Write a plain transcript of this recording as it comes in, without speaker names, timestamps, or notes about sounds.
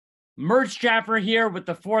Murtz Jaffer here with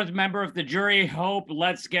the fourth member of the jury, Hope.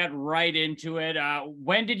 Let's get right into it.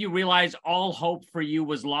 When did you realize all hope for you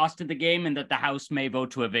was lost in the game and that the House may vote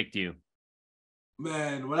to evict you?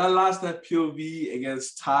 Man, when I lost that POV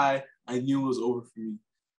against Ty, I knew it was over for me.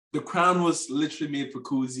 The crown was literally made for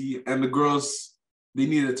Kuzi, and the girls, they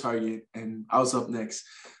needed a target, and I was up next.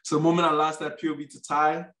 So the moment I lost that POV to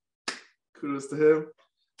Ty, kudos to him,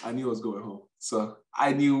 I knew I was going home. So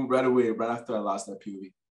I knew right away, right after I lost that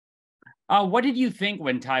POV. What did you think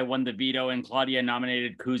when Ty won the veto and Claudia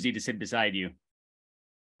nominated Kuzi to sit beside you?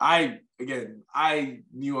 I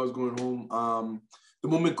knew I was going home. The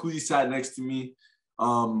moment Kuzi sat next to me,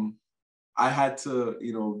 I had to,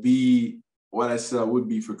 be what I said I would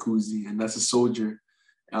be for Kuzi, and that's a soldier.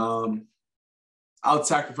 I would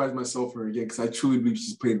sacrifice myself for her again because I truly believe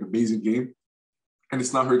she's playing an amazing game, and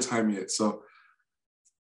it's not her time yet. So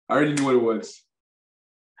I already knew what it was.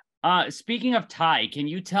 Speaking of Ty, can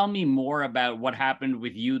you tell me more about what happened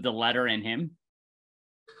with you, the letter, and him?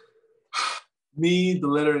 Me, the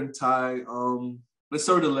letter, and Ty. Let's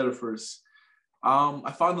start with the letter first.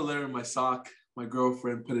 I found the letter in my sock. My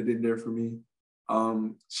girlfriend put it in there for me.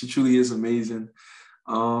 She truly is amazing.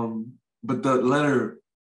 But the letter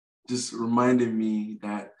just reminded me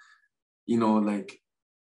that,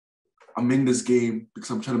 I'm in this game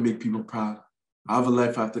because I'm trying to make people proud. I have a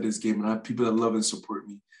life after this game, and I have people that love and support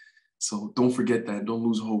me. So don't forget that. Don't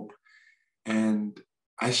lose hope. And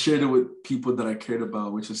I shared it with people that I cared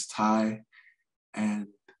about, which is Ty. And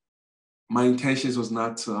my intentions was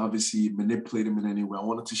not to obviously manipulate him in any way. I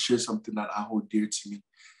wanted to share something that I hold dear to me.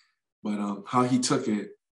 But how he took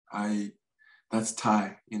it, that's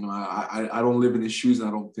Ty. I don't live in his shoes, and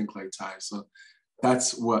I don't think like Ty. So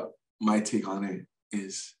that's what my take on it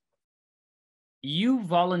is. You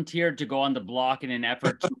volunteered to go on the block in an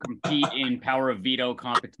effort to compete in power of veto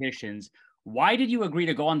competitions. Why did you agree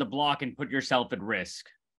to go on the block and put yourself at risk?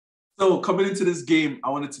 So coming into this game, I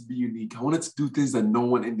wanted to be unique. I wanted to do things that no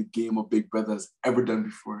one in the game of Big Brother has ever done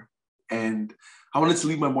before. And I wanted to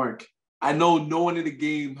leave my mark. I know no one in the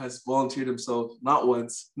game has volunteered himself, not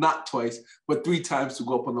once, not twice, but 3 times to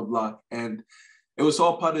go up on the block. And it was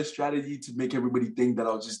all part of the strategy to make everybody think that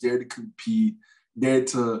I was just there to compete, there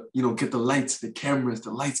to, get the lights, the cameras,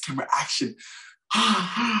 the lights, camera action,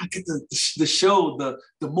 get the show,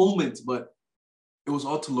 the moment. But it was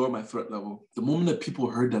all to lower my threat level. The moment that people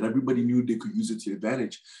heard that, everybody knew they could use it to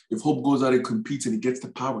advantage. If Hope goes out and competes and he gets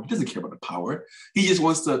the power, he doesn't care about the power. He just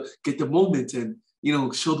wants to get the moment and,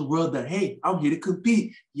 show the world that, hey, I'm here to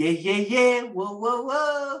compete. Yeah, yeah, yeah. Whoa, whoa,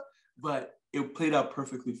 whoa. But it played out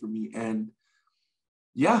perfectly for me. And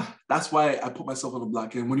yeah, that's why I put myself on the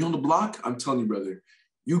block. And when you're on the block, I'm telling you, brother,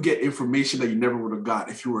 you get information that you never would have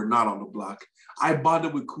got if you were not on the block. I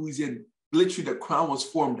bonded with Kuzi, and literally the crown was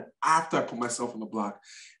formed after I put myself on the block.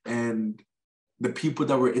 And the people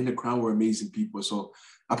that were in the crown were amazing people. So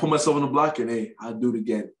I put myself on the block, and hey, I'll do it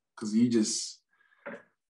again because it's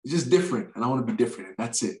just different, and I want to be different, and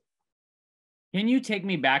that's it. Can you take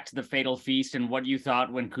me back to the fatal feast and what you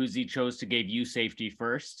thought when Kuzi chose to give you safety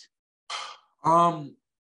first?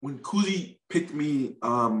 When Kuzi picked me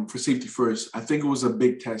for safety first, I think it was a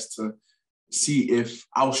big test to see if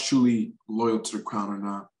I was truly loyal to the crown or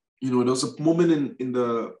not. There was a moment in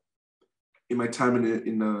my time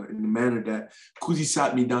in the manner that Kuzi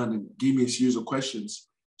sat me down and gave me a series of questions.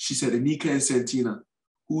 She said, Anika and Santina,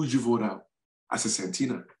 who would you vote out? I said,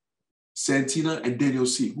 Santina. Santina and Daniel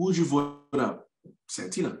C. Who would you vote out?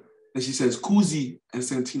 Santina. And she says, Kuzi and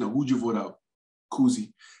Santina, who would you vote out?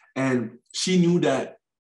 Kuzi. And she knew that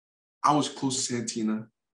I was close to Santina.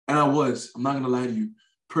 And I was. I'm not going to lie to you.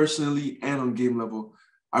 Personally and on game level,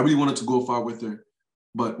 I really wanted to go far with her.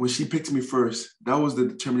 But when she picked me first, that was the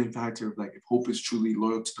determining factor of if Hope is truly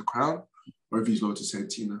loyal to the crown or if he's loyal to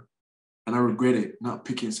Santina. And I regret it, not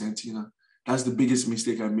picking Santina. That's the biggest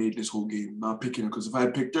mistake I made this whole game, not picking her. Because if I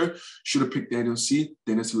had picked her, should have picked Daniel C.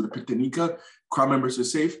 Daniel C would have picked Anika. Crown members are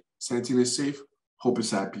safe. Santina is safe. Hope is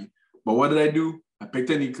happy. But what did I do? I picked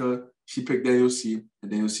Anika. She picked Daniel C. And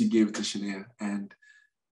Daniel C gave it to Shania. And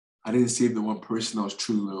I didn't save the one person that was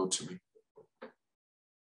truly loyal to me.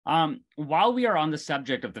 While we are on the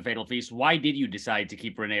subject of the Fatal Feast, why did you decide to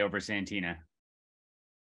keep Renee over Santina?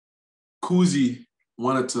 Kuzi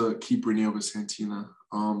wanted to keep Renee over Santina.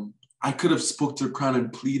 I could have spoke to the crown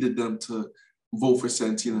and pleaded them to vote for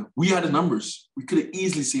Santina. We had the numbers. We could have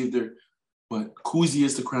easily saved her. But Kuzi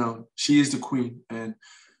is the crown. She is the queen. And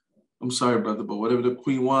I'm sorry, brother, but whatever the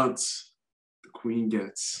queen wants, the queen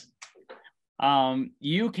gets.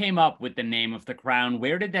 You came up with the name of the crown.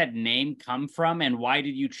 Where did that name come from, and why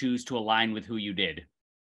did you choose to align with who you did?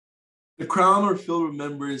 The crown are filled with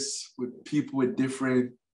members, with people with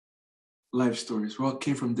different life stories. We all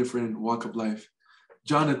came from different walk of life.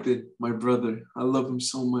 Jonathan, my brother, I love him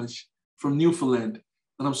so much, from Newfoundland.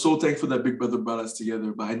 And I'm so thankful that Big Brother brought us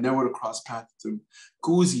together, but I never would have crossed paths with him.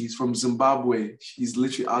 Kuzi's from Zimbabwe. She's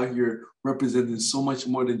literally out here representing so much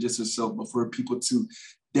more than just herself, but for her people too.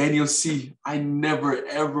 Daniel C., I never,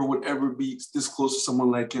 ever would ever be this close to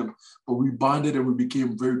someone like him, but we bonded and we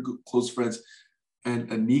became very good, close friends. And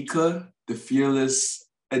Anika, the fearless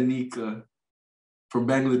Anika from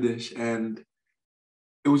Bangladesh. And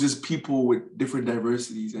it was just people with different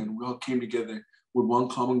diversities, and we all came together with one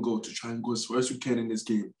common goal to try and go as far as we can in this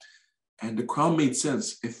game. And the crown made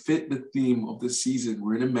sense. It fit the theme of the season.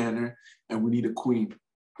 We're in a manor and we need a queen.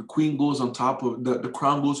 The queen goes on top of, the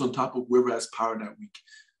crown goes on top of whoever has power that week.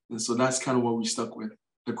 And so that's kind of what we stuck with,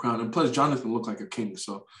 the crown. And plus Jonathan looked like a king,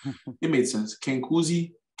 so it made sense. King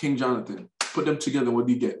Kuzi, King Jonathan, put them together, what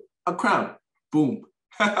do you get? A crown, boom.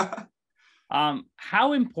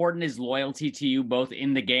 How important is loyalty to you both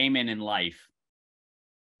in the game and in life?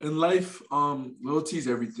 In life, loyalty is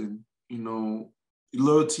everything. You know,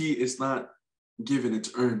 loyalty is not given, it's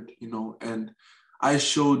earned, you know. And I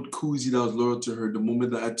showed Kuzi that I was loyal to her the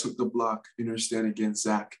moment that I took the block in her stand against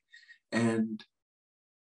Zach. And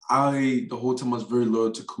the whole time I was very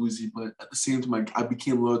loyal to Kuzi, but at the same time, I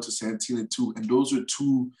became loyal to Santina too. And those are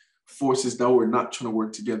two forces that were not trying to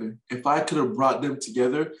work together. If I could have brought them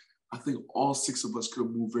together, I think all six of us could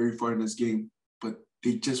have moved very far in this game, but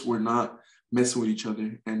they just were not messing with each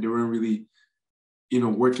other and they weren't really, you know,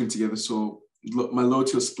 working together. So my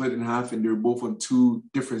loyalty was split in half and they were both on two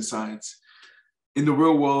different sides. In the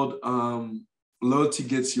real world, loyalty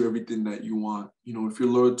gets you everything that you want. You know, if you're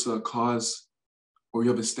loyal to a cause or you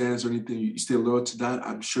have a stance or anything, you stay loyal to that,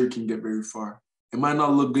 I'm sure you can get very far. It might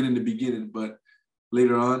not look good in the beginning, but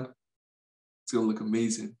later on, it's gonna look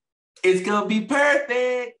amazing. It's gonna be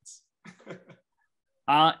perfect.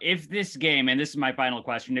 If this game, and this is my final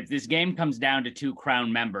question, if this game comes down to 2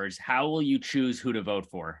 crown members, how will you choose who to vote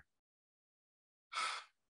for?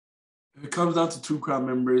 If it comes down to 2 crown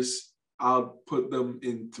members, I'll put them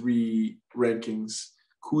in 3 rankings.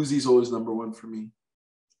 Kuzi's always number 1 for me.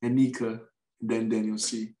 Anika, then Daniel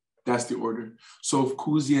C. That's the order. So if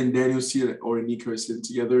Kuzi and Daniel C or Anika are sitting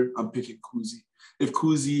together, I'm picking Kuzi. If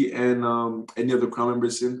Kuzi and any other crown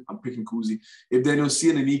members in, I'm picking Kuzi. If Daniel C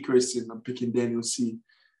and Anika are sitting, I'm picking Daniel C.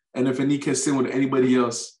 And if Anika is sitting with anybody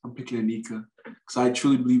else, I'm picking Anika. Because I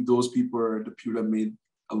truly believe those people are the people that made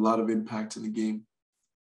a lot of impact in the game.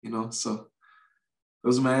 You know, so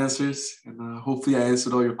those are my answers. And hopefully I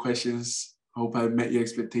answered all your questions. I hope I met your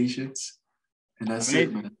expectations. And that's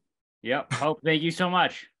it, man. Yep. Hope, thank you so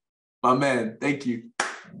much. My man, thank you.